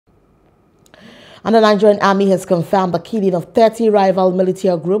And the Nigerian Army has confirmed the killing of 30 rival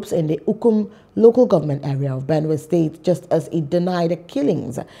militia groups in the Ukum local government area of Benue State, just as it denied the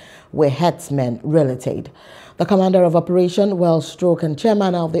killings were herdsmen-related. The commander of Operation Well-Stroke and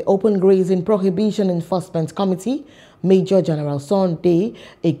chairman of the Open Grazing Prohibition Enforcement Committee, Major General Sunday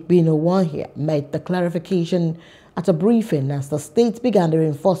Benue, made the clarification at a briefing as the state began the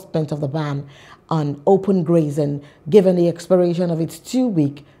enforcement of the ban on open grazing, given the expiration of its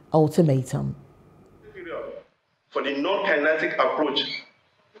 2-week ultimatum. For the non-kinetic approach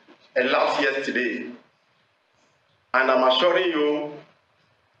elapsed yesterday, and I'm assuring you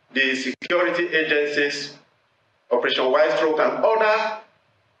the security agencies, Operation White Stroke and other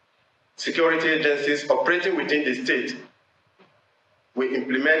security agencies operating within the state will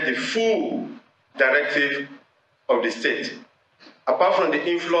implement the full directive of the state. Apart from the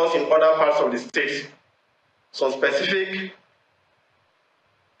influence in other parts of the state, some specific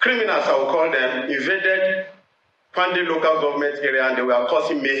criminals, I will call them, invaded Pande local government area and they were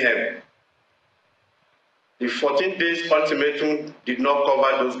causing mayhem. The 14 days ultimatum did not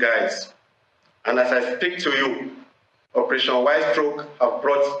cover those guys. And as I speak to you, Operation White Stroke have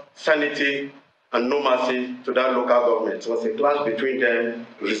brought sanity and no mercy to that local government. It was a clash between them,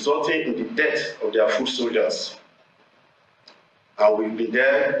 resulting in the death of their foot soldiers. And we've been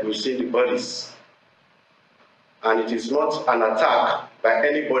there, we've seen the bodies. And it is not an attack by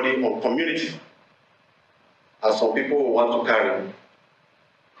anybody on community, as some people want to carry.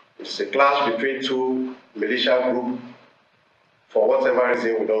 It's a clash between two militia groups for whatever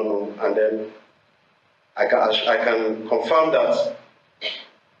reason we don't know. And then I can confirm that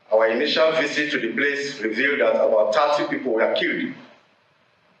our initial visit to the place revealed that about 30 people were killed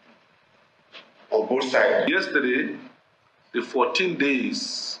on both sides. Yesterday, the 14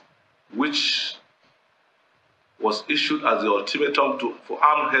 days which was issued as the ultimatum for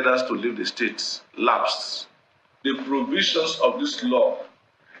armed herders to leave the state lapsed. The provisions of this law,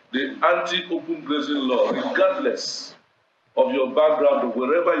 the anti-open grazing law, regardless of your background or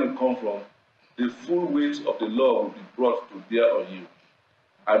wherever you come from, the full weight of the law will be brought to bear on you.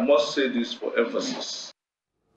 I must say this for emphasis.